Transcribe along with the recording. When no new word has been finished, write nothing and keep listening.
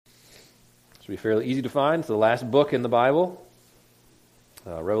be fairly easy to find. It's the last book in the Bible,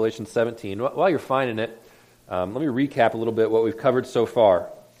 Revelation 17. While you're finding it, let me recap a little bit what we've covered so far.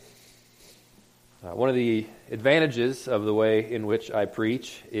 One of the advantages of the way in which I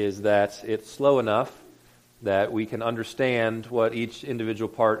preach is that it's slow enough that we can understand what each individual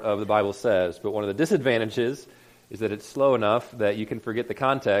part of the Bible says. But one of the disadvantages is that it's slow enough that you can forget the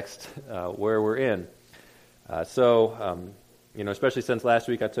context where we're in. Especially since last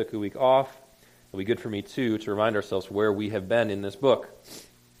week I took a week off, it'll be good for me too to remind ourselves where we have been in this book.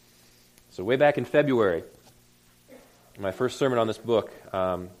 So way back in February, my first sermon on this book,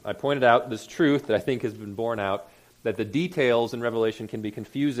 I pointed out this truth that I think has been borne out, that the details in Revelation can be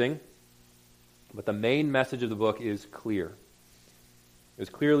confusing, but the main message of the book is clear. It was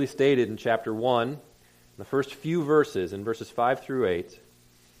clearly stated in chapter 1, the first few verses, in verses 5 through 8,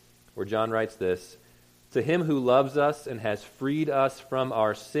 where John writes this: "To him who loves us and has freed us from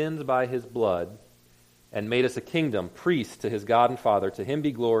our sins by his blood, and made us a kingdom, priests to his God and Father, to him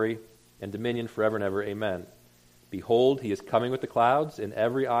be glory and dominion forever and ever. Amen. Behold, he is coming with the clouds, and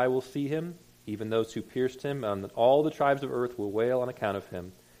every eye will see him, even those who pierced him, and all the tribes of earth will wail on account of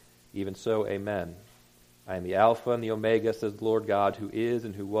him. Even so, amen. I am the Alpha and the Omega, says the Lord God, who is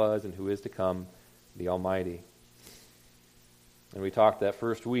and who was and who is to come, the Almighty." And we talked that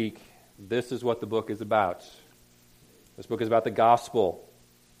first week, this is what the book is about. This book is about the gospel.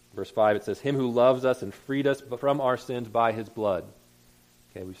 Verse 5, it says, "Him who loves us and freed us from our sins by his blood."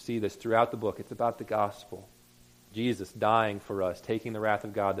 Okay, we see this throughout the book. It's about the gospel. Jesus dying for us, taking the wrath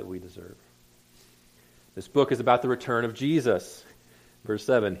of God that we deserve. This book is about the return of Jesus. Verse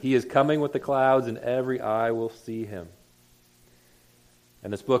 7, "He is coming with the clouds, and every eye will see him."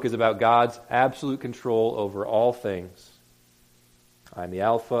 And this book is about God's absolute control over all things. I am the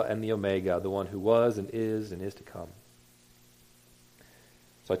Alpha and the Omega, the one who was and is to come.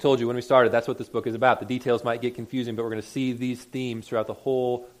 So I told you when we started, that's what this book is about. The details might get confusing, but we're going to see these themes throughout the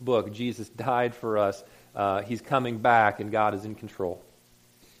whole book. Jesus died for us. He's coming back, and God is in control.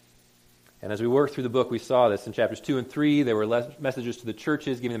 And as we worked through the book, we saw this. In chapters 2 and 3, there were messages to the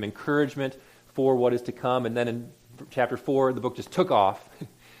churches, giving them encouragement for what is to come. And then in chapter 4, the book just took off.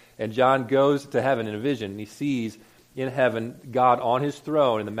 And John goes to heaven in a vision, and he sees in heaven God on his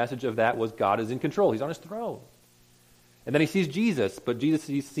throne. And the message of that was God is in control. He's on his throne. And then he sees Jesus, but Jesus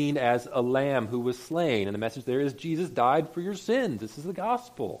is seen as a lamb who was slain. And the message there is Jesus died for your sins. This is the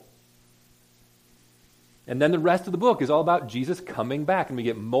gospel. And then the rest of the book is all about Jesus coming back, and we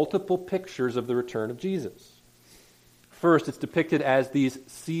get multiple pictures of the return of Jesus. First, it's depicted as these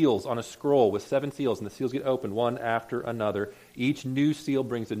seals on a scroll with 7 seals, and the seals get opened one after another. Each new seal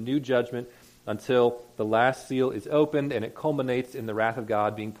brings a new judgment until the last seal is opened, and it culminates in the wrath of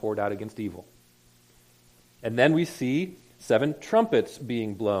God being poured out against evil. And then we see 7 trumpets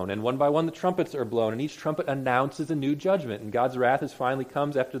being blown, and one by one the trumpets are blown, and each trumpet announces a new judgment, and God's wrath finally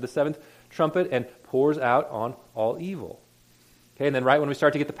comes after the 7th trumpet and pours out on all evil. Okay, and then right when we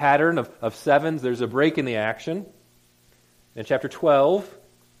start to get the pattern of sevens, there's a break in the action. In chapter 12,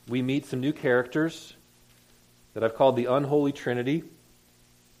 we meet some new characters that I've called the unholy trinity.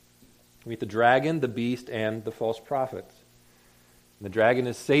 We meet the dragon, the beast, and the false prophet. And the dragon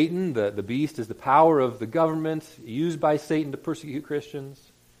is Satan, the beast is the power of the government used by Satan to persecute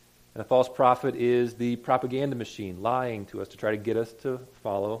Christians, and the false prophet is the propaganda machine lying to us to try to get us to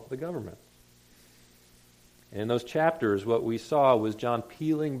follow the government. And in those chapters, what we saw was John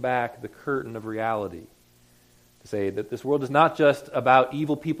peeling back the curtain of reality to say that this world is not just about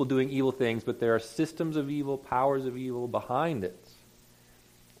evil people doing evil things, but there are systems of evil, powers of evil behind it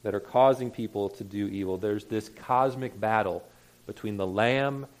that are causing people to do evil. There's this cosmic battle between the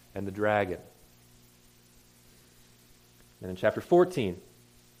Lamb and the dragon. And in chapter 14,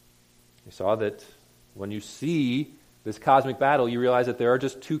 we saw that when you see this cosmic battle, you realize that there are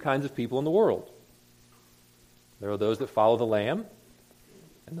just 2 kinds of people in the world. There are those that follow the Lamb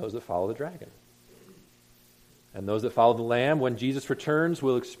and those that follow the dragon. And those that follow the Lamb, when Jesus returns,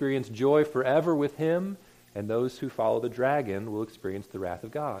 will experience joy forever with him, and those who follow the dragon will experience the wrath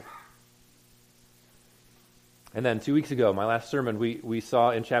of God. And then 2 weeks ago, my last sermon, we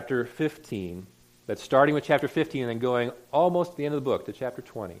saw in chapter 15, that starting with chapter 15 and then going almost to the end of the book to chapter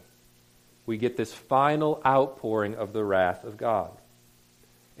 20, we get this final outpouring of the wrath of God.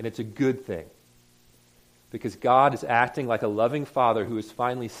 And it's a good thing, because God is acting like a loving father who is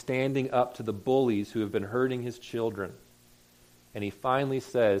finally standing up to the bullies who have been hurting his children. And he finally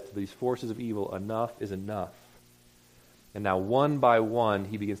says to these forces of evil, enough is enough. And now one by one,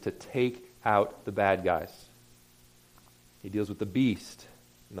 he begins to take out the bad guys. He deals with the beast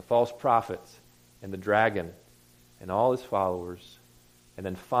and the false prophets and the dragon and all his followers. And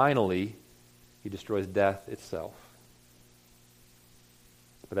then finally, He destroys death itself.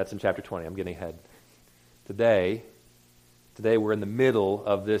 But that's in chapter 20. I'm getting ahead. Today we're in the middle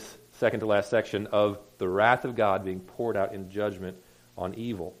of this second to last section of the wrath of God being poured out in judgment on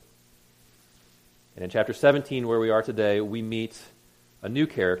evil. And in chapter 17, where we are today, we meet a new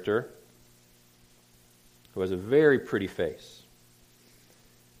character who has a very pretty face.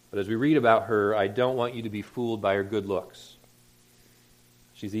 But as we read about her, I don't want you to be fooled by her good looks.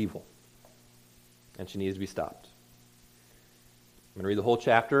 She's evil, and she needs to be stopped. I'm going to read the whole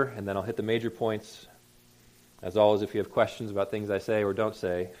chapter, and then I'll hit the major points. As always, if you have questions about things I say or don't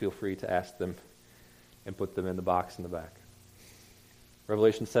say, feel free to ask them and put them in the box in the back.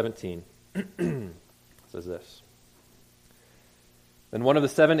 Revelation 17 says this. Then one of the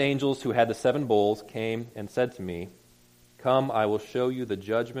 7 angels who had the 7 bowls came and said to me, "Come, I will show you the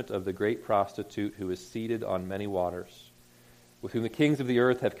judgment of the great prostitute who is seated on many waters, with whom the kings of the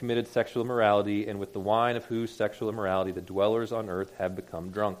earth have committed sexual immorality, and with the wine of whose sexual immorality the dwellers on earth have become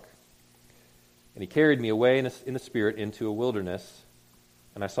drunk." And he carried me away in the spirit into a wilderness,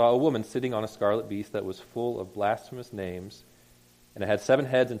 and I saw a woman sitting on a scarlet beast that was full of blasphemous names, and it had 7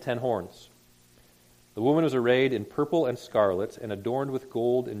 heads and 10 horns. The woman was arrayed in purple and scarlet, and adorned with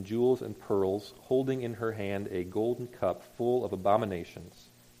gold and jewels and pearls, holding in her hand a golden cup full of abominations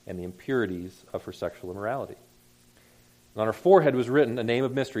and the impurities of her sexual immorality. And on her forehead was written a name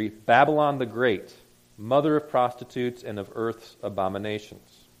of mystery, Babylon the Great, mother of prostitutes and of earth's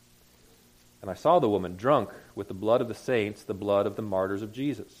abominations. And I saw the woman drunk with the blood of the saints, the blood of the martyrs of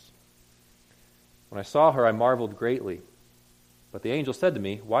Jesus. When I saw her, I marveled greatly. But the angel said to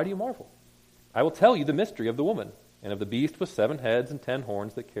me, "Why do you marvel? I will tell you the mystery of the woman, and of the beast with 7 heads and 10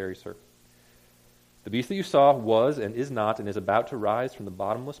 horns that carries her. The beast that you saw was and is not, and is about to rise from the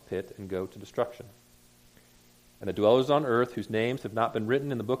bottomless pit and go to destruction. And the dwellers on earth, whose names have not been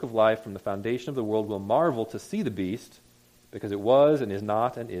written in the book of life from the foundation of the world, will marvel to see the beast, because it was and is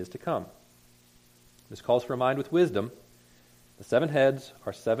not and is to come. This calls for a mind with wisdom. The 7 heads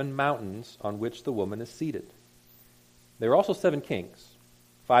are 7 mountains on which the woman is seated. There are also 7 kings,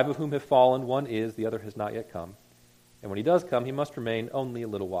 5 of whom have fallen, one is, the other has not yet come. And when he does come, he must remain only a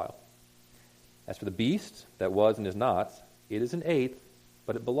little while. As for the beast that was and is not, it is an 8th,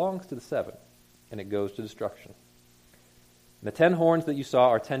 but it belongs to the 7, and it goes to destruction. And the 10 horns that you saw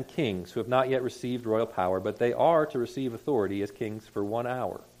are 10 kings who have not yet received royal power, but they are to receive authority as kings for 1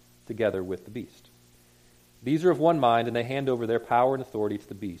 hour, together with the beast. These are of one mind, and they hand over their power and authority to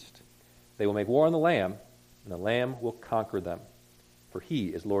the beast. They will make war on the Lamb, and the Lamb will conquer them. For he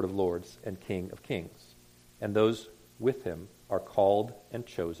is Lord of lords and King of kings. And those with him are called and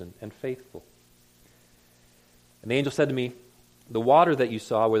chosen and faithful. And the angel said to me, "The water that you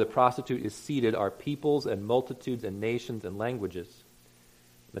saw where the prostitute is seated are peoples and multitudes and nations and languages.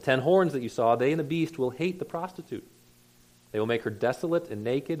 The 10 horns that you saw, they and the beast will hate the prostitute. They will make her desolate and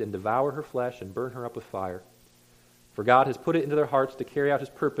naked and devour her flesh and burn her up with fire. For God has put it into their hearts to carry out his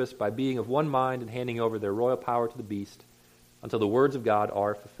purpose by being of one mind and handing over their royal power to the beast until the words of God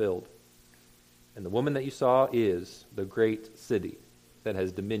are fulfilled. And the woman that you saw is the great city that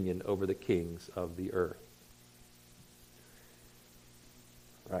has dominion over the kings of the earth."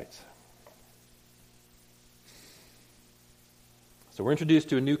 Right. So we're introduced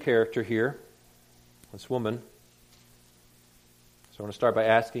to a new character here, this woman. So I want to start by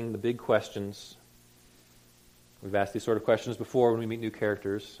asking the big questions. We've asked these sort of questions before when we meet new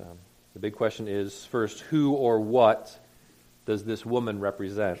characters. The big question is, first, who or what does this woman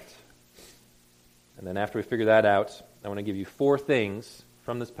represent? And then after we figure that out, I want to give you 4 things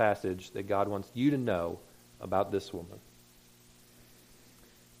from this passage that God wants you to know about this woman.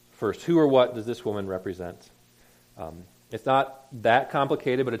 First, who or what does this woman represent? It's not that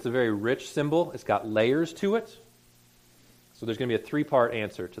complicated, but it's a very rich symbol. It's got layers to it. So there's going to be a 3-part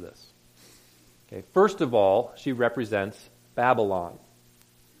answer to this. Okay, first of all, she represents Babylon.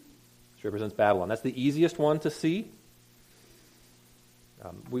 She represents Babylon. That's the easiest one to see.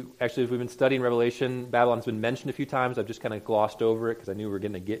 As we've been studying Revelation, Babylon's been mentioned a few times. I've just kind of glossed over it because I knew we were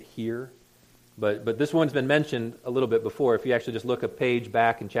going to get here. But this one's been mentioned a little bit before. If you actually just look a page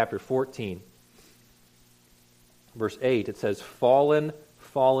back in chapter 14, verse 8, it says, "Fallen,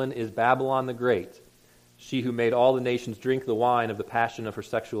 fallen is Babylon the Great, she who made all the nations drink the wine of the passion of her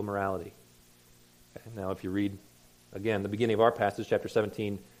sexual immorality." Okay, now, if you read, again, the beginning of our passage, chapter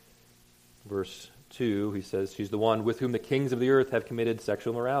 17, verse 2, he says, "She's the one with whom the kings of the earth have committed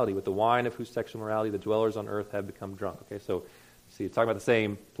sexual immorality, with the wine of whose sexual immorality the dwellers on earth have become drunk." Okay, so see, it's talking about the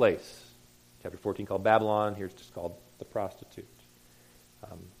same place. Chapter 14 called Babylon, here it's just called the prostitute.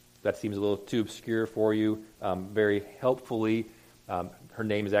 That seems a little too obscure for you. Very helpfully, Her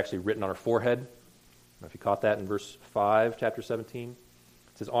name is actually written on her forehead. I don't know if you caught that in verse 5, chapter 17.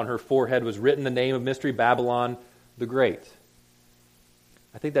 It says, on her forehead was written the name of mystery, Babylon the Great.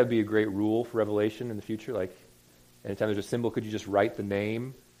 I think that would be a great rule for Revelation in the future. Like, anytime there's a symbol, could you just write the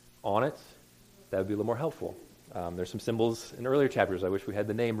name on it? That would be a little more helpful. There's some symbols in earlier chapters. I wish we had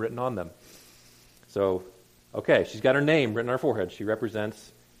the name written on them. So, okay, she's got her name written on her forehead. She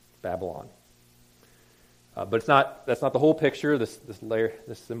represents Babylon. But that's not the whole picture. This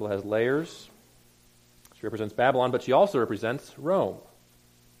symbol has layers. She represents Babylon, but she also represents Rome.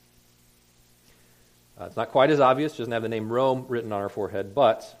 It's not quite as obvious. She doesn't have the name Rome written on her forehead,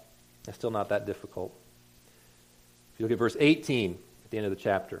 but it's still not that difficult. If you look at verse 18 at the end of the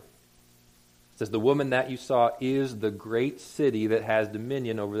chapter, it says, the woman that you saw is the great city that has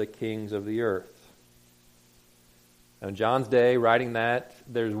dominion over the kings of the earth. Now, in John's day, writing that,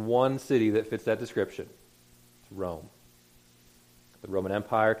 there's one city that fits that description. It's Rome. The Roman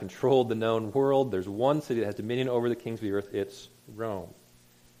Empire controlled the known world. There's one city that has dominion over the kings of the earth. It's Rome.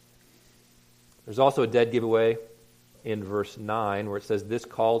 There's also a dead giveaway in verse 9 where it says, this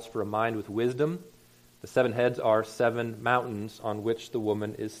calls for a mind with wisdom. The 7 heads are 7 mountains on which the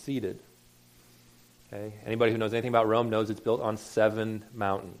woman is seated. Okay? Anybody who knows anything about Rome knows it's built on 7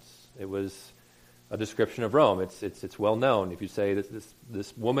 mountains. It was a description of Rome. It's well known. If you say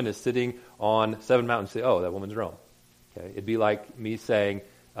this woman is sitting on 7 mountains, say, oh, that woman's Rome. Okay? It'd be like me saying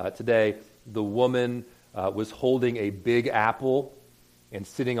today, the woman was holding a big apple and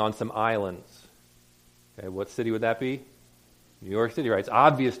sitting on some islands. Okay, what city would that be? New York City, right? It's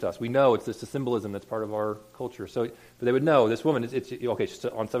obvious to us. We know it's just a symbolism that's part of our culture. So, but they would know this woman it's okay. She's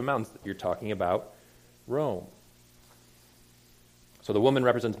on 7 mountains. You're talking about Rome. So the woman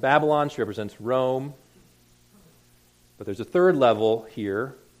represents Babylon. She represents Rome. But there's a third level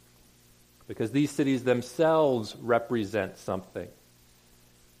here, because these cities themselves represent something.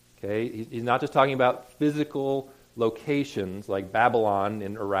 Okay, he's not just talking about physical locations like Babylon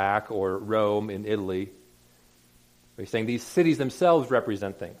in Iraq or Rome in Italy. He's saying these cities themselves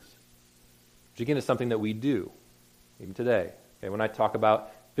represent things, which again is something that we do, even today. Okay, when I talk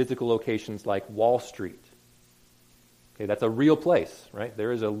about physical locations like Wall Street, okay, that's a real place, right?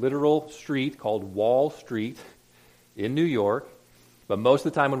 There is a literal street called Wall Street in New York, but most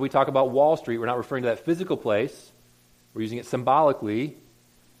of the time when we talk about Wall Street, we're not referring to that physical place. We're using it symbolically.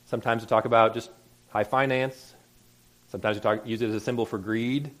 Sometimes we talk about just high finance. Sometimes we use it as a symbol for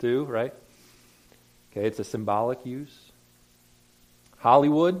greed too, right? Okay, it's a symbolic use.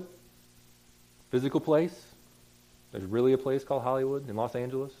 Hollywood, physical place. There's really a place called Hollywood in Los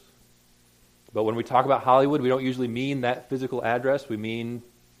Angeles. But when we talk about Hollywood, we don't usually mean that physical address. We mean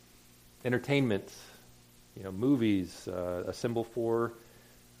entertainment, movies, a symbol for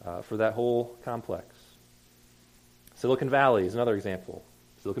that whole complex. Silicon Valley is another example.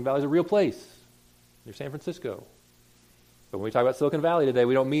 Silicon Valley is a real place near San Francisco. But when we talk about Silicon Valley today,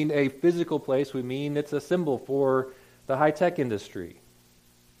 we don't mean a physical place. We mean it's a symbol for the high-tech industry.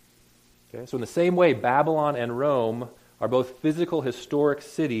 Okay? So in the same way, Babylon and Rome are both physical, historic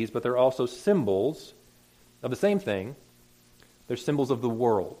cities, but they're also symbols of the same thing. They're symbols of the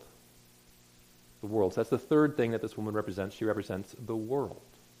world. The world. So that's the third thing that this woman represents. She represents the world.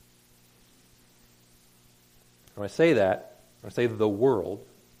 When I say that, when I say the world,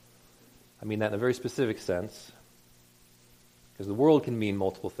 I mean that in a very specific sense. Because the world can mean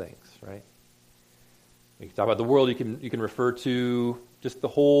multiple things, right? When you talk about the world, you can refer to just the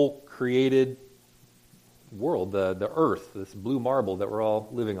whole created world, the earth, this blue marble that we're all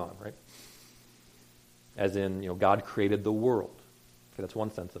living on, right? As in, God created the world. Okay, that's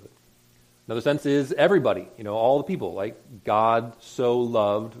one sense of it. Another sense is everybody, all the people, like God so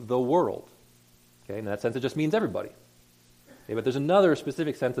loved the world. Okay, in that sense, it just means everybody. Okay, but there's another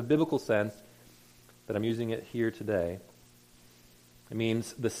specific sense, a biblical sense, that I'm using it here today. It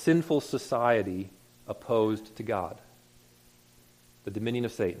means the sinful society opposed to God. The dominion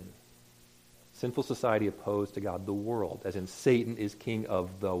of Satan. Sinful society opposed to God. The world, as in Satan is king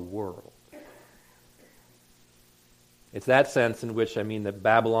of the world. It's that sense in which I mean that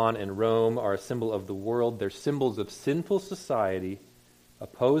Babylon and Rome are a symbol of the world. They're symbols of sinful society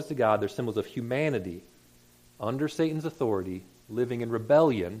opposed to God. They're symbols of humanity under Satan's authority, living in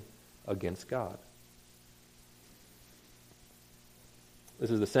rebellion against God. This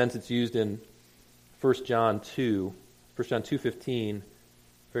is the sense it's used in 1 John 2:15,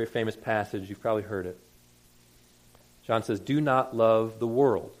 very famous passage. You've probably heard it. John says, "Do not love the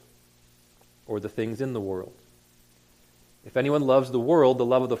world or the things in the world. If anyone loves the world, the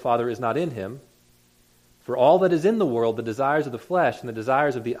love of the Father is not in him. For all that is in the world, the desires of the flesh and the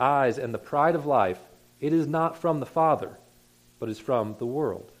desires of the eyes and the pride of life, it is not from the Father, but is from the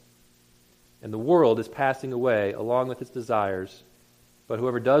world. And the world is passing away along with its desires, but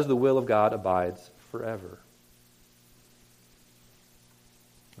whoever does the will of God abides forever.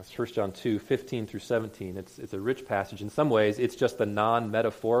 That's 1 John 2, 15 through 17. It's a rich passage. In some ways, it's just the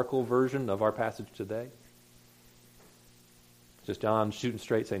non-metaphorical version of our passage today. It's just John shooting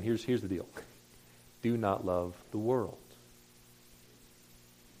straight saying, here's the deal. Do not love the world.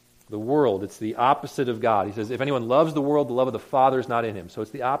 The world, it's the opposite of God. He says, if anyone loves the world, the love of the Father is not in him. So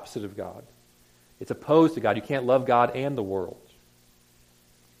it's the opposite of God. It's opposed to God. You can't love God and the world.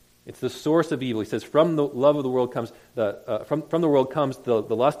 It's the source of evil. He says, from the love of the world comes from the world comes the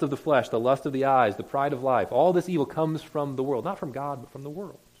lust of the flesh, the lust of the eyes, the pride of life. All this evil comes from the world, not from God, but from the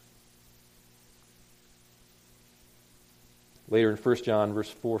world. Later in 1 John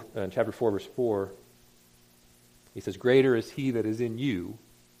chapter 4, verse 4, he says, greater is he that is in you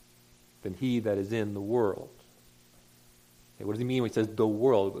than he that is in the world. Okay, what does he mean when he says the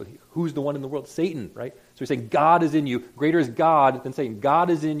world? Who's the one in the world? Satan, right? So he's saying God is in you. Greater is God than Satan. God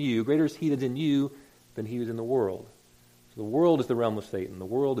is in you. Greater is he that's in you than he who's in the world. So the world is the realm of Satan. The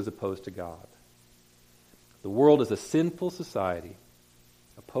world is opposed to God. The world is a sinful society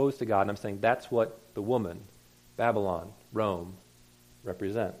opposed to God. And I'm saying that's what the woman, Babylon, Rome,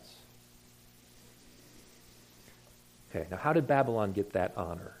 represents. Okay, now how did Babylon get that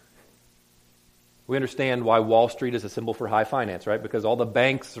honor? We understand why Wall Street is a symbol for high finance, right? Because all the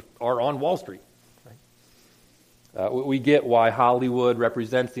banks are on Wall Street. Right? We get why Hollywood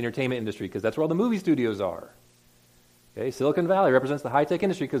represents the entertainment industry, because that's where all the movie studios are. Okay, Silicon Valley represents the high-tech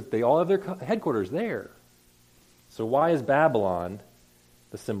industry because they all have their headquarters there. So why is Babylon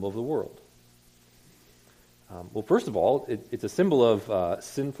the symbol of the world? Well, first of all, it's a symbol of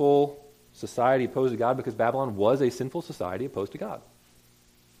sinful society opposed to God because Babylon was a sinful society opposed to God.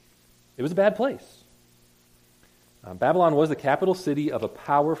 It was a bad place. Babylon was the capital city of a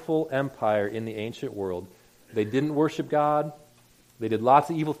powerful empire in the ancient world. They didn't worship God. They did lots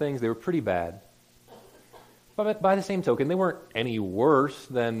of evil things. They were pretty bad. But by the same token, they weren't any worse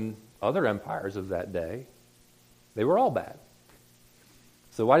than other empires of that day. They were all bad.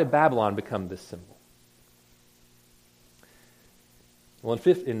 So why did Babylon become this symbol? Well, in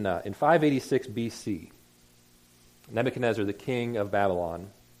 586 BC, Nebuchadnezzar, the king of Babylon,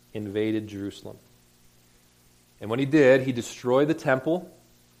 invaded Jerusalem. And when he did, he destroyed the temple,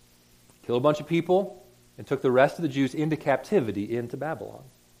 killed a bunch of people, and took the rest of the Jews into captivity into Babylon.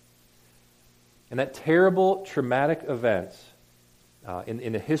 And that terrible, traumatic event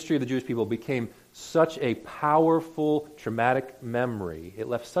in the history of the Jewish people became such a powerful, traumatic memory. It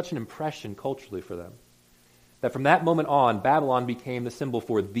left such an impression culturally for them that from that moment on, Babylon became the symbol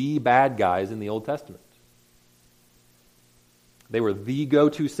for the bad guys in the Old Testament. They were the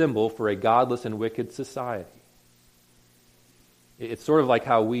go-to symbol for a godless and wicked society. It's sort of like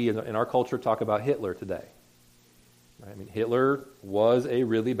how we in our culture talk about Hitler today. I mean, Hitler was a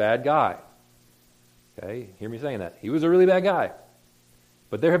really bad guy. Okay, hear me saying that. He was a really bad guy.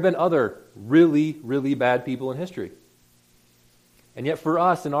 But there have been other really, really bad people in history. And yet for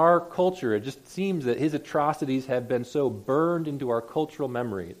us in our culture, it just seems that his atrocities have been so burned into our cultural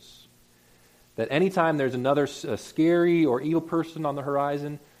memories that anytime there's another scary or evil person on the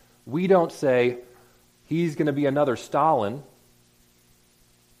horizon, we don't say, he's going to be another Stalin.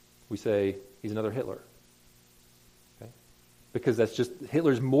 We say, he's another Hitler. Okay? Because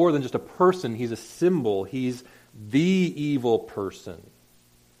Hitler's more than just a person, he's a symbol. He's the evil person.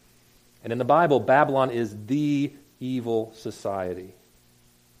 And in the Bible, Babylon is the evil society.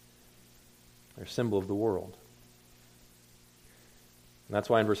 They're a symbol of the world. And that's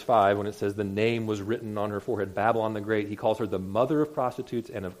why in verse 5, when it says the name was written on her forehead, Babylon the Great, he calls her the mother of prostitutes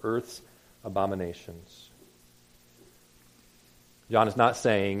and of earth's abominations. John is not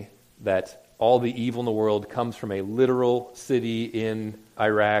saying that all the evil in the world comes from a literal city in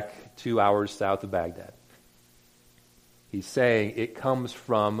Iraq 2 hours south of Baghdad. He's saying it comes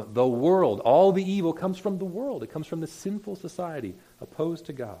from the world. All the evil comes from the world. It comes from the sinful society opposed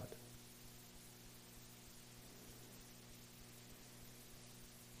to God.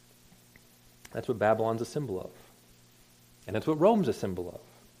 That's what Babylon's a symbol of. And that's what Rome's a symbol of.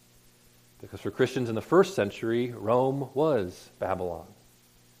 Because for Christians in the first century, Rome was Babylon.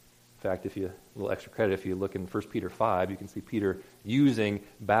 In fact, a little extra credit, if you look in 1 Peter 5, you can see Peter using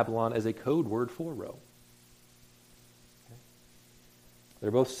Babylon as a code word for Rome. Okay? They're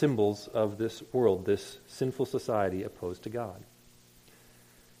both symbols of this world, this sinful society opposed to God.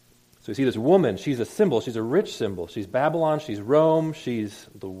 So you see this woman, she's a symbol, she's a rich symbol. She's Babylon, she's Rome, she's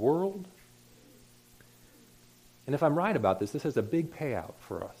the world. And if I'm right about this, this has a big payout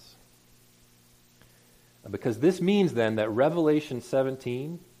for us. Because this means then that Revelation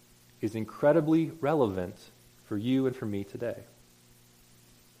 17 is incredibly relevant for you and for me today.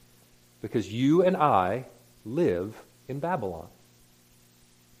 Because you and I live in Babylon.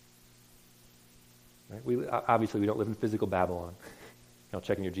 Right? Obviously, we don't live in physical Babylon.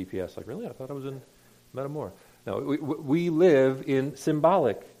 Checking your GPS, like, really? I thought I was in Metamora. No, we live in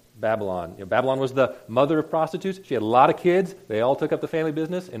symbolic Babylon. Babylon was the mother of prostitutes. She had a lot of kids. They all took up the family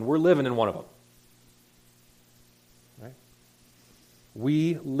business, and we're living in one of them. Right?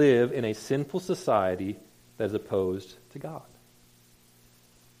 We live in a sinful society that is opposed to God.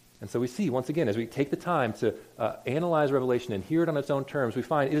 And so we see, once again, as we take the time to analyze Revelation and hear it on its own terms, we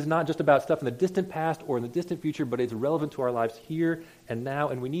find it is not just about stuff in the distant past or in the distant future, but it's relevant to our lives here and now,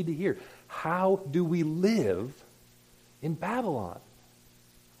 and we need to hear, how do we live in Babylon?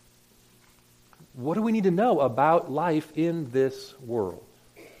 What do we need to know about life in this world?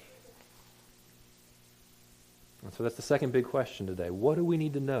 And so that's the second big question today. What do we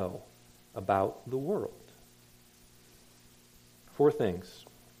need to know about the world? 4 things.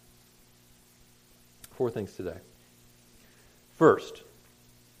 4 things today. First,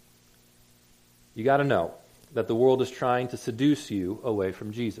 you got to know that the world is trying to seduce you away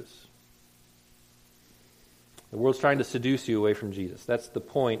from Jesus. The world's trying to seduce you away from Jesus. That's the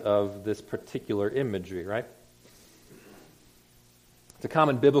point of this particular imagery, right? It's a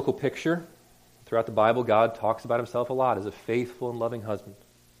common biblical picture. Throughout the Bible, God talks about himself a lot as a faithful and loving husband.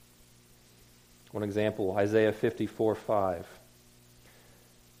 One example, Isaiah 54:5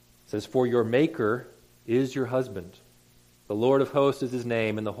 says, "For your Maker is your husband. The Lord of hosts is his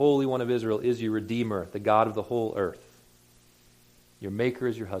name, and the Holy One of Israel is your Redeemer, the God of the whole earth." Your Maker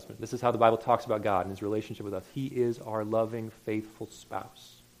is your husband. This is how the Bible talks about God and his relationship with us. He is our loving, faithful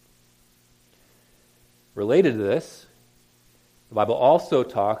spouse. Related to this, the Bible also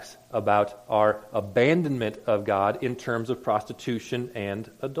talks about our abandonment of God in terms of prostitution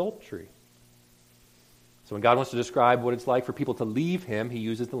and adultery. So when God wants to describe what it's like for people to leave him, he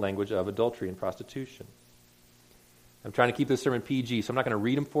uses the language of adultery and prostitution. I'm trying to keep this sermon PG, so I'm not going to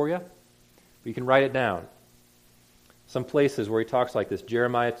read them for you, but you can write it down. Some places where he talks like this: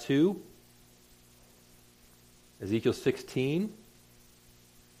 Jeremiah 2, Ezekiel 16,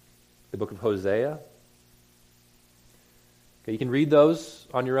 the book of Hosea. Okay, you can read those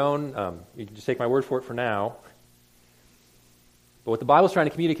on your own. You can just take my word for it for now. But what the Bible's trying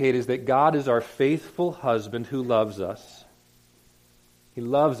to communicate is that God is our faithful husband who loves us. He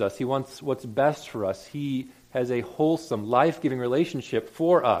loves us. He wants what's best for us. He has a wholesome, life-giving relationship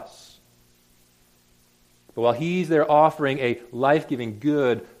for us. But while he's there offering a life-giving,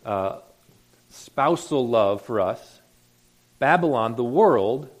 good, spousal love for us, Babylon, the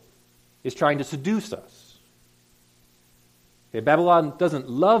world, is trying to seduce us. Okay, Babylon doesn't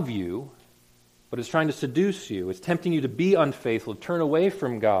love you, but it's trying to seduce you. It's tempting you to be unfaithful, to turn away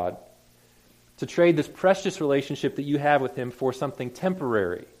from God, to trade this precious relationship that you have with him for something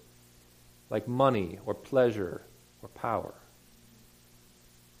temporary, like money or pleasure or power.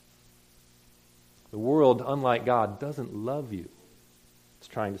 The world, unlike God, doesn't love you. It's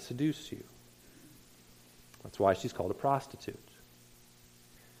trying to seduce you. That's why she's called a prostitute.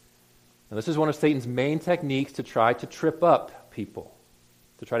 Now, this is one of Satan's main techniques to try to trip up people,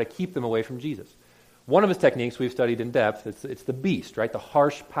 to try to keep them away from Jesus. One of his techniques we've studied in depth, it's the beast, right? The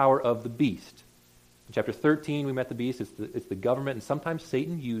harsh power of the beast. In chapter 13, we met the beast. It's the government, and sometimes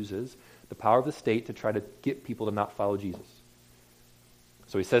Satan uses the power of the state to try to get people to not follow Jesus.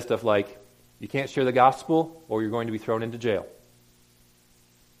 So he says stuff like, you can't share the gospel or you're going to be thrown into jail.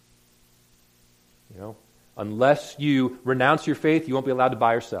 Unless you renounce your faith, you won't be allowed to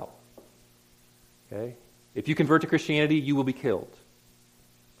buy or sell. Okay? If you convert to Christianity, you will be killed.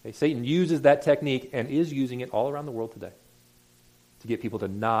 Okay? Satan uses that technique and is using it all around the world today to get people to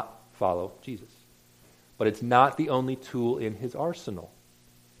not follow Jesus. But it's not the only tool in his arsenal.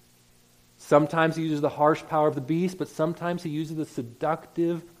 Sometimes he uses the harsh power of the beast, but sometimes he uses the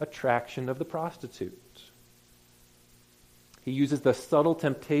seductive attraction of the prostitute. He uses the subtle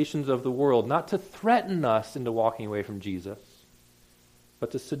temptations of the world, not to threaten us into walking away from Jesus,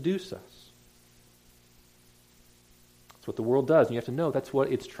 but to seduce us. That's what the world does, and you have to know that's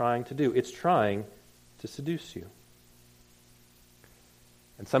what it's trying to do. It's trying to seduce you.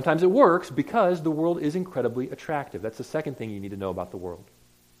 And sometimes it works because the world is incredibly attractive. That's the second thing you need to know about the world.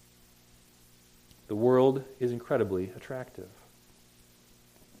 The world is incredibly attractive.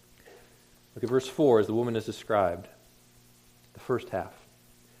 Look at verse 4 as the woman is described. The first half.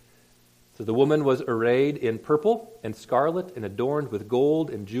 So the woman was arrayed in purple and scarlet and adorned with gold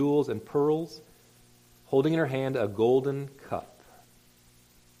and jewels and pearls, holding in her hand a golden cup.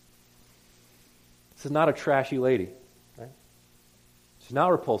 This is not a trashy lady. Right? She's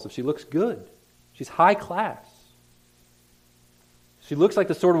not repulsive. She looks good. She's high class. She looks like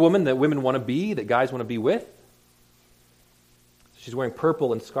the sort of woman that women want to be, that guys want to be with. She's wearing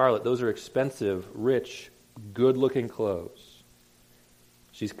purple and scarlet. Those are expensive, rich, good-looking clothes.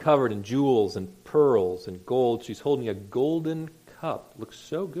 She's covered in jewels and pearls and gold. She's holding a golden cup. Looks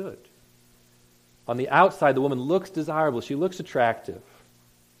so good. On the outside, the woman looks desirable. She looks attractive.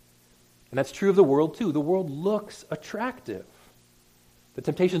 And that's true of the world, too. The world looks attractive. The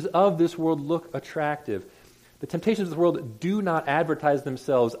temptations of this world look attractive. The temptations of the world do not advertise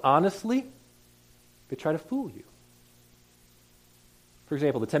themselves honestly. They try to fool you. For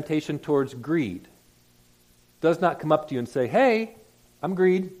example, the temptation towards greed does not come up to you and say, hey, I'm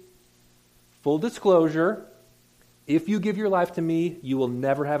greed. Full disclosure, if you give your life to me, you will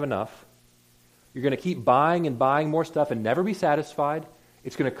never have enough. You're going to keep buying and buying more stuff and never be satisfied.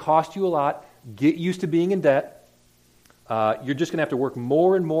 It's going to cost you a lot. Get used to being in debt. You're just going to have to work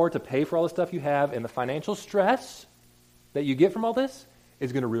more and more to pay for all the stuff you have, and the financial stress that you get from all this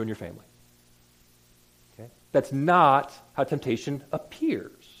is going to ruin your family. Okay? That's not how temptation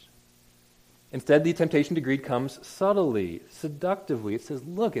appears. Instead, the temptation to greed comes subtly, seductively. It says,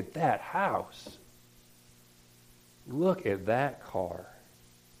 look at that house. Look at that car.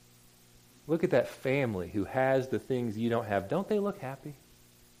 Look at that family who has the things you don't have. Don't they look happy?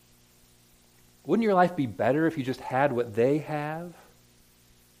 Wouldn't your life be better if you just had what they have?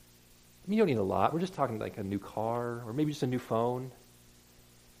 I mean, you don't need a lot. We're just talking like a new car, or maybe just a new phone,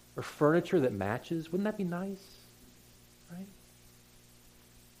 or furniture that matches. Wouldn't that be nice? Right?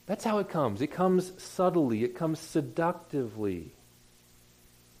 That's how it comes. It comes subtly. It comes seductively.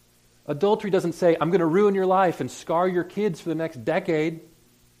 Adultery doesn't say, I'm going to ruin your life and scar your kids for the next decade.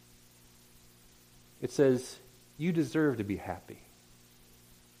 It says, you deserve to be happy.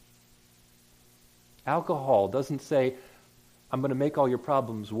 Alcohol doesn't say, I'm going to make all your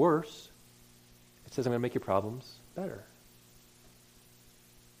problems worse. It says, I'm going to make your problems better.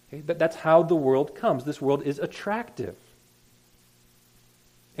 Okay? That's how the world comes. This world is attractive.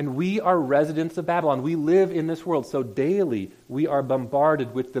 And we are residents of Babylon. We live in this world. So daily we are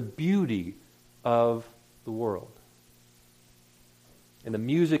bombarded with the beauty of the world. And the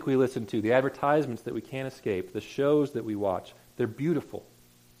music we listen to, the advertisements that we can't escape, the shows that we watch, they're beautiful.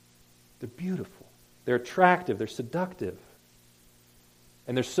 They're beautiful. They're attractive. They're seductive.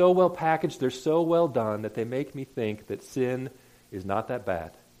 And they're so well packaged, they're so well done that they make me think that sin is not that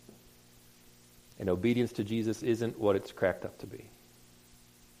bad. And obedience to Jesus isn't what it's cracked up to be.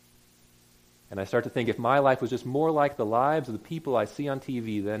 And I start to think if my life was just more like the lives of the people I see on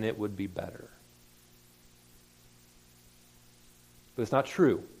TV, then it would be better. But it's not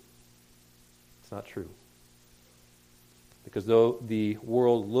true. It's not true. Because though the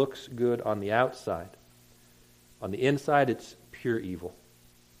world looks good on the outside, on the inside it's pure evil.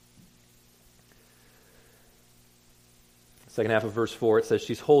 Second half of verse 4, it says,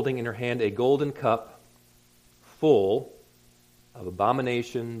 she's holding in her hand a golden cup full of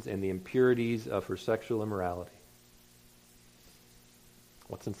abominations and the impurities of her sexual immorality.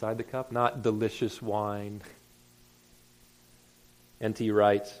 What's inside the cup? Not delicious wine. N.T.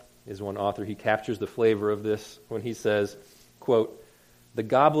 Wright is one author. He captures the flavor of this when he says, quote, the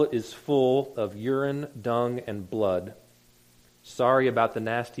goblet is full of urine, dung, and blood. Sorry about the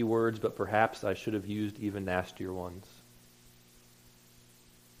nasty words, but perhaps I should have used even nastier ones.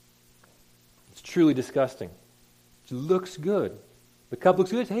 It's truly disgusting. It looks good. The cup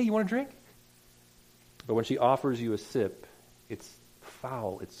looks good. Hey, you want a drink? But when she offers you a sip, it's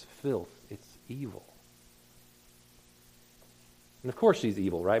foul, it's filth, it's evil. And of course she's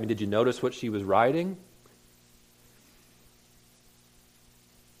evil, right? I mean, did you notice what she was riding?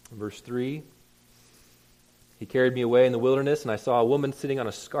 Verse 3, he carried me away in the wilderness, and I saw a woman sitting on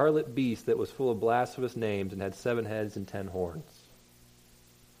a scarlet beast that was full of blasphemous names and had 7 heads and 10 horns.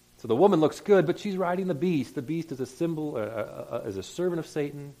 So the woman looks good, but she's riding the beast. The beast is a symbol, is a servant of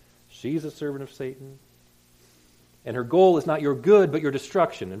Satan. She's a servant of Satan. And her goal is not your good, but your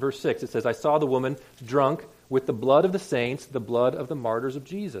destruction. In verse 6, it says, I saw the woman drunk with the blood of the saints, the blood of the martyrs of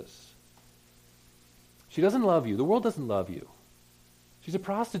Jesus. She doesn't love you. The world doesn't love you. She's a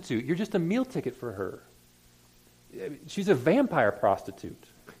prostitute. You're just a meal ticket for her. She's a vampire prostitute.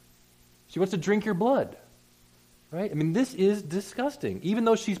 She wants to drink your blood. Right? I mean, this is disgusting. Even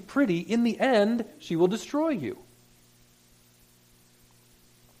though she's pretty, in the end, she will destroy you.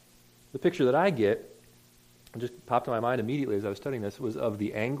 The picture that I get, just popped in my mind immediately as I was studying this, was of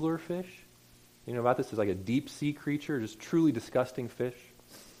the anglerfish. You know about this? It's like a deep sea creature, just truly disgusting fish.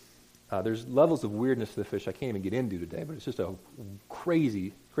 There's levels of weirdness to the fish I can't even get into today, but it's just a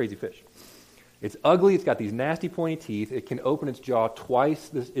crazy, crazy fish. It's ugly. It's got these nasty pointy teeth. It can open its jaw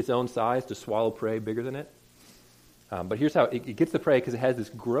twice its own size to swallow prey bigger than it. But here's how it gets the prey, because it has this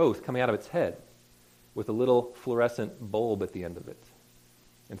growth coming out of its head with a little fluorescent bulb at the end of it.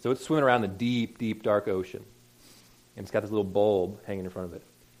 And so it's swimming around the deep, deep, dark ocean. And it's got this little bulb hanging in front of it.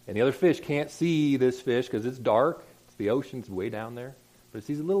 And the other fish can't see this fish because it's dark. It's the ocean's way down there. But it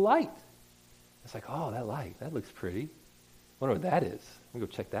sees a little light. It's like, oh, that light, that looks pretty. I wonder what that is. I'm going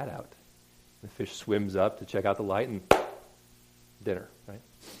to go check that out. The fish swims up to check out the light, and dinner, right?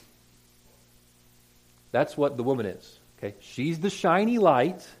 That's what the woman is. Okay, she's the shiny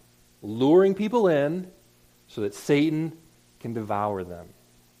light luring people in so that Satan can devour them.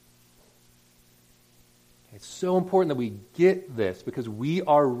 It's so important that we get this, because we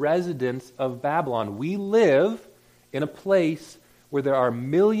are residents of Babylon. We live in a place where there are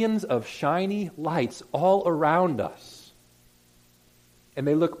millions of shiny lights all around us. And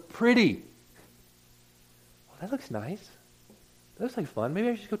they look pretty. Well, that looks nice. That looks like fun. Maybe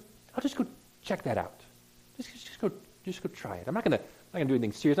I'll just go check that out. Just go try it. I'm not gonna do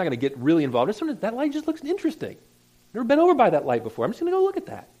anything serious. I'm not gonna get really involved. That light just looks interesting. Never been over by that light before. I'm just gonna go look at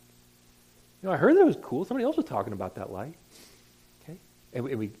that. I heard that it was cool. Somebody else was talking about that light. Okay, and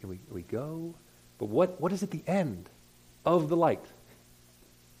we go. But what is at the end of the light?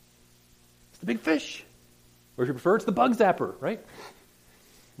 It's the big fish, or if you prefer, it's the bug zapper, right?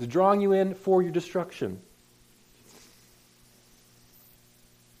 It's drawing you in for your destruction.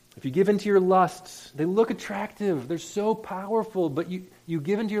 If you give into your lusts, they look attractive. They're so powerful, but you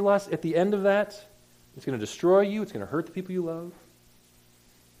give into your lust, at the end of that, it's going to destroy you. It's going to hurt the people you love.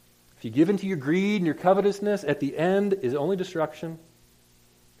 If you give into your greed and your covetousness, at the end is only destruction.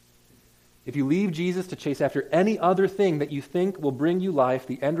 If you leave Jesus to chase after any other thing that you think will bring you life,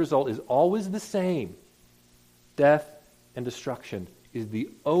 the end result is always the same. Death and destruction is the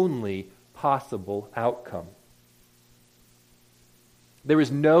only possible outcome. There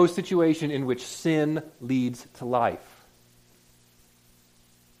is no situation in which sin leads to life.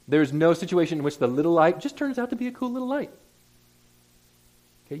 There is no situation in which the little light just turns out to be a cool little light.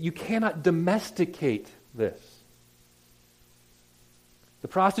 Okay? You cannot domesticate this. The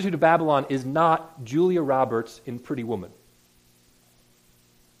prostitute of Babylon is not Julia Roberts in Pretty Woman.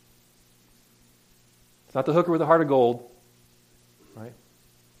 It's not the hooker with a heart of gold. Right?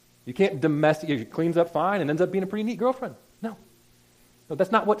 You can't domesticate. She cleans up fine and ends up being a pretty neat girlfriend. No,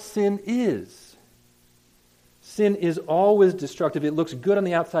 that's not what sin is. Sin is always destructive. It looks good on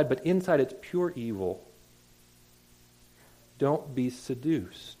the outside, but inside it's pure evil. Don't be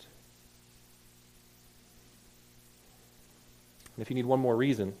seduced. And if you need one more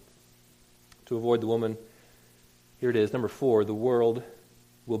reason to avoid the woman, here it is. Number 4, the world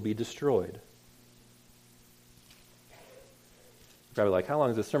will be destroyed. You're probably like, how long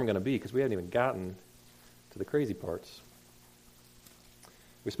is this sermon going to be? Because we haven't even gotten to the crazy parts.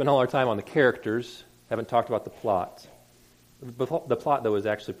 We spent all our time on the characters, haven't talked about the plot. The plot, though, is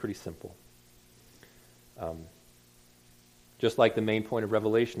actually pretty simple. Just like the main point of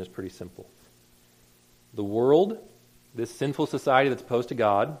Revelation is pretty simple. The world, this sinful society that's opposed to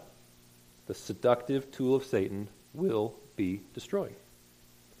God, the seductive tool of Satan, will be destroyed.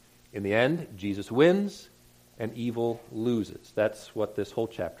 In the end, Jesus wins and evil loses. That's what this whole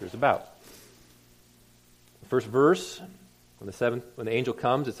chapter is about. The first verse, when the angel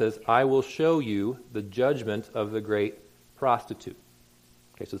comes, it says, I will show you the judgment of the great prostitute.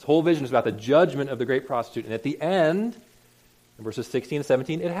 Okay, so this whole vision is about the judgment of the great prostitute. And at the end, in verses 16 and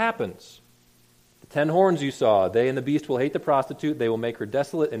 17, it happens. The 10 horns you saw, they and the beast will hate the prostitute. They will make her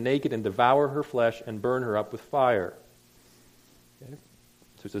desolate and naked and devour her flesh and burn her up with fire. Okay?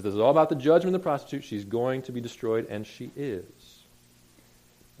 So it says this is all about the judgment of the prostitute. She's going to be destroyed, and she is.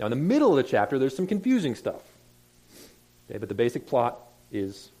 Now in the middle of the chapter, there's some confusing stuff. Okay, but the basic plot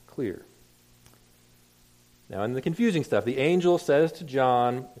is clear. Now in the confusing stuff, the angel says to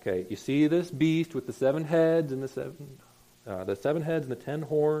John, okay, you see this beast with the 7 heads and the 7 heads and the 10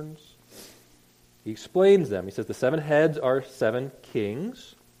 horns. He explains them. He says the 7 heads are 7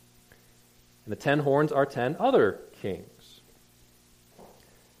 kings, and the 10 horns are 10 other kings.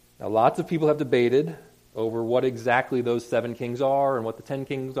 Now lots of people have debated over what exactly those 7 kings are and what the 10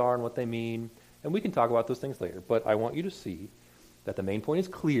 kings are and what they mean. And we can talk about those things later. But I want you to see that the main point is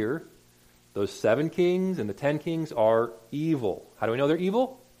clear. Those 7 kings and the 10 kings are evil. How do we know they're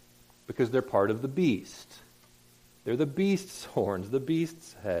evil? Because they're part of the beast. They're the beast's horns, the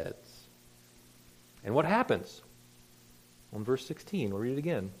beast's heads. And what happens? On verse 16, we'll read it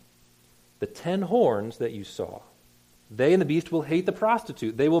again. The 10 horns that you saw, they and the beast will hate the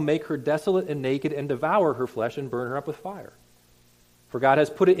prostitute. They will make her desolate and naked and devour her flesh and burn her up with fire. For God has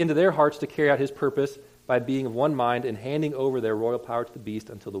put it into their hearts to carry out his purpose by being of one mind and handing over their royal power to the beast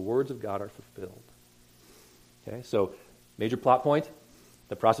until the words of God are fulfilled. Okay, so major plot point.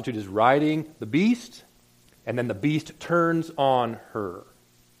 The prostitute is riding the beast, and then the beast turns on her.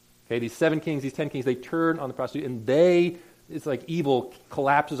 Okay, these 7 kings, these 10 kings, they turn on the prostitute, and it's like evil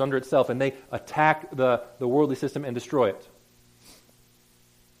collapses under itself, and they attack the worldly system and destroy it.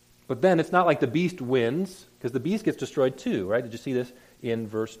 But then it's not like the beast wins, because the beast gets destroyed too, right? Did you see this in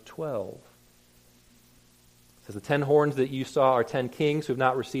verse 12? It says, the 10 horns that you saw are 10 kings who have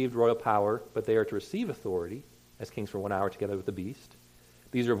not received royal power, but they are to receive authority as kings for 1 hour together with the beast.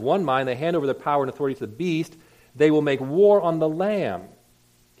 These are of one mind. They hand over their power and authority to the beast. They will make war on the Lamb.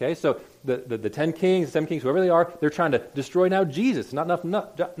 Okay, so the 10 kings, the 7 kings, whoever they are, they're trying to destroy now Jesus.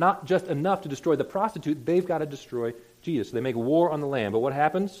 Not just enough to destroy the prostitute, they've got to destroy Jesus. So they make war on the Lamb. But what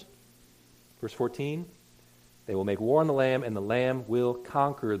happens? Verse 14, they will make war on the Lamb, and the Lamb will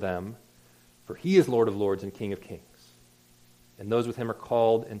conquer them, for he is Lord of lords and King of kings. And those with him are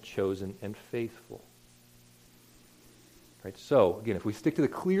called and chosen and faithful. Right, so, again, if we stick to the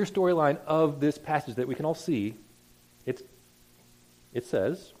clear storyline of this passage that we can all see, it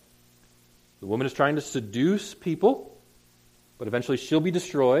says, the woman is trying to seduce people, but eventually she'll be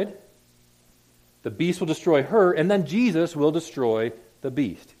destroyed. The beast will destroy her, and then Jesus will destroy the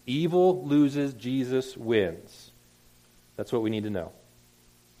beast. Evil loses, Jesus wins. That's what we need to know.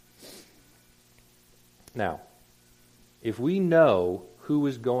 Now, if we know who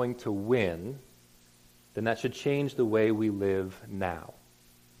is going to win, then that should change the way we live now.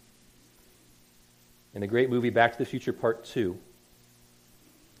 In the great movie Back to the Future Part 2,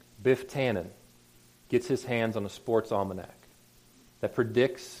 Biff Tannen gets his hands on a sports almanac that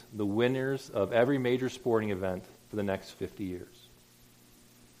predicts the winners of every major sporting event for the next 50 years.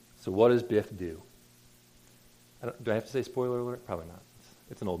 So what does Biff do? Do I have to say spoiler alert? Probably not.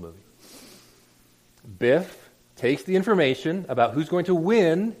 It's an old movie. Biff takes the information about who's going to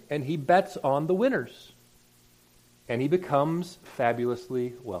win, and he bets on the winners. And he becomes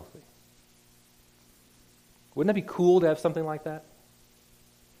fabulously wealthy. Wouldn't that be cool to have something like that?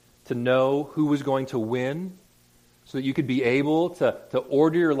 To know who was going to win, so that you could be able to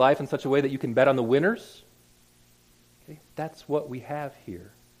order your life in such a way that you can bet on the winners? Okay, that's what we have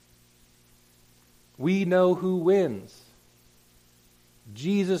here. We know who wins.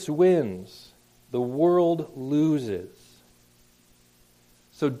 Jesus wins. The world loses.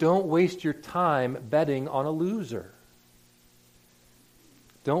 So don't waste your time betting on a loser.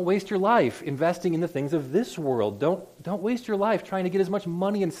 Don't waste your life investing in the things of this world. Don't waste your life trying to get as much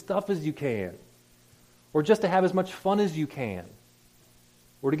money and stuff as you can, or just to have as much fun as you can,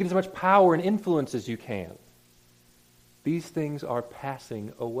 or to get as much power and influence as you can. These things are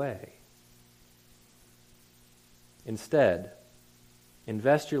passing away. Instead,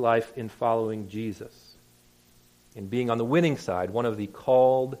 invest your life in following Jesus, in being on the winning side, one of the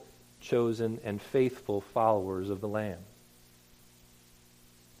called, chosen, and faithful followers of the Lamb.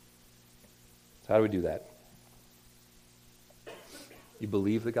 So how do we do that? You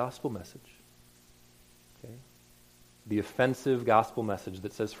believe the gospel message. Okay? The offensive gospel message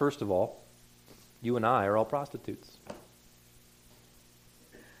that says, first of all, you and I are all prostitutes.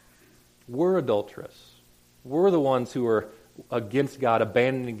 We're adulterous. We're the ones who are against God,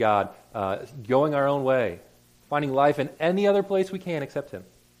 abandoning God, going our own way, finding life in any other place we can except Him.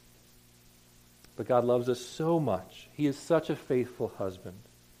 But God loves us so much. He is such a faithful husband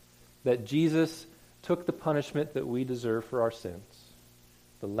that Jesus took the punishment that we deserve for our sins.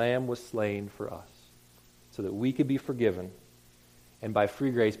 The Lamb was slain for us so that we could be forgiven and by free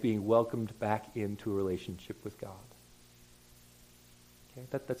grace being welcomed back into a relationship with God. Okay,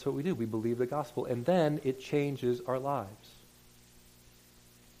 that's what we do. We believe the gospel, and then it changes our lives.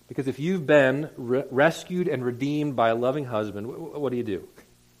 Because if you've been rescued and redeemed by a loving husband, what do? Do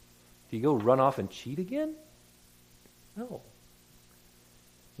you go run off and cheat again? No.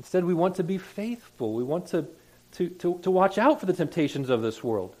 Instead, we want to be faithful. We want to watch out for the temptations of this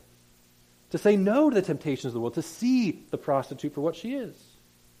world, to say no to the temptations of the world, to see the prostitute for what she is,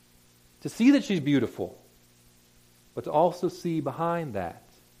 to see that she's beautiful, but to also see behind that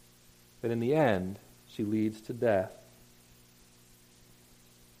in the end, she leads to death.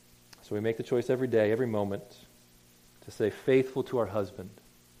 So we make the choice every day, every moment, to stay faithful to our husband,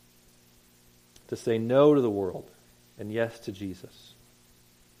 to say no to the world and yes to Jesus.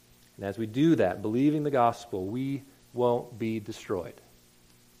 And as we do that, believing the gospel, we won't be destroyed,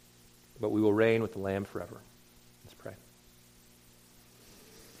 but we will reign with the Lamb forever. Let's pray.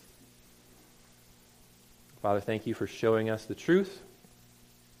 Father, thank you for showing us the truth.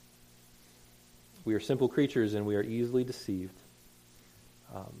 We are simple creatures and we are easily deceived.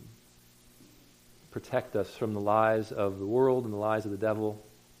 Protect us from the lies of the world and the lies of the devil,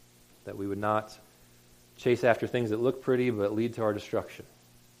 that we would not chase after things that look pretty but lead to our destruction.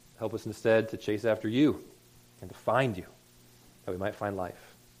 Help us instead to chase after you and to find you, that we might find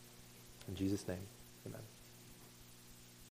life. In Jesus' name, amen.